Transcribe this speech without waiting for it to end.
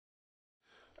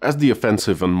As the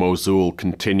offensive on Mosul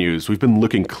continues, we've been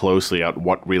looking closely at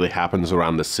what really happens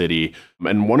around the city.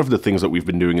 And one of the things that we've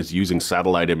been doing is using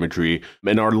satellite imagery.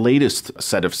 In our latest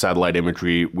set of satellite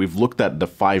imagery, we've looked at the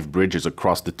 5 bridges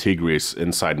across the Tigris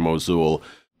inside Mosul.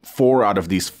 4 out of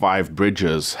these 5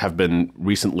 bridges have been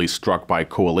recently struck by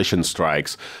coalition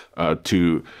strikes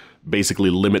to basically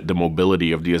limit the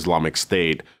mobility of the Islamic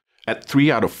State. At 3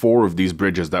 out of 4 of these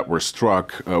bridges that were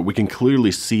struck, we can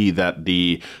clearly see that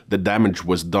the damage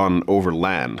was done over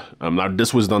land. Now,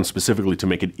 this was done specifically to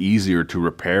make it easier to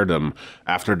repair them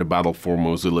after the battle for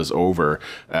Mosul is over,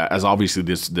 as obviously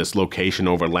this location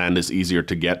over land is easier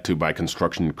to get to by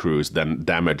construction crews than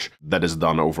damage that is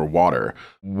done over water.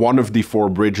 One of the 4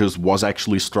 bridges was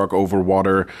actually struck over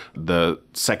water. The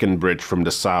second bridge from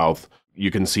the south,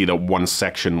 you can see that one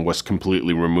section was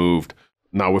completely removed.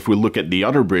 Now, if we look at the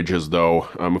other bridges, though,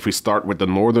 if we start with the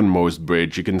northernmost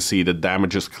bridge, you can see the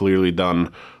damage is clearly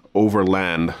done over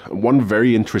land. One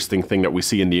very interesting thing that we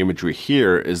see in the imagery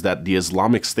here is that the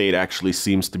Islamic State actually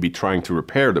seems to be trying to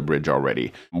repair the bridge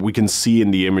already. We can see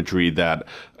in the imagery that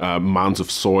mounds of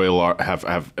soil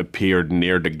have appeared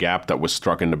near the gap that was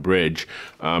struck in the bridge,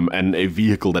 and a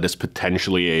vehicle that is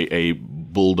potentially a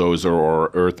bulldozer or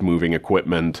earth-moving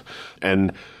equipment.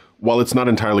 And while it's not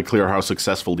entirely clear how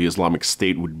successful the Islamic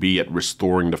State would be at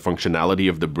restoring the functionality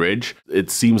of the bridge,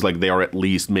 it seems like they are at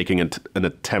least making an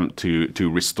attempt to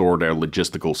restore their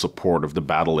logistical support of the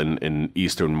battle in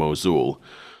eastern Mosul.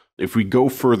 If we go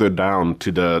further down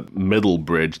to the middle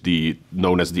bridge,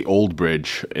 known as the Old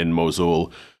Bridge in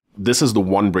Mosul, this is the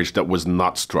one bridge that was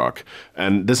not struck.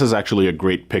 And this is actually a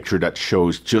great picture that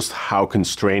shows just how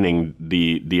constraining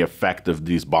the effect of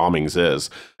these bombings is.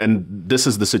 And this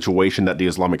is the situation that the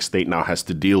Islamic State now has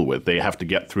to deal with. They have to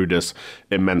get through this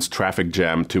immense traffic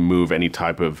jam to move any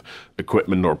type of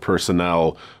equipment or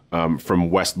personnel from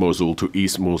West Mosul to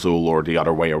East Mosul or the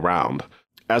other way around.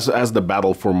 As the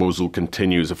battle for Mosul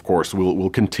continues, of course, we'll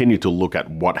continue to look at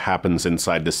what happens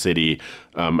inside the city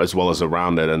as well as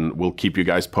around it, and we'll keep you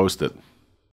guys posted.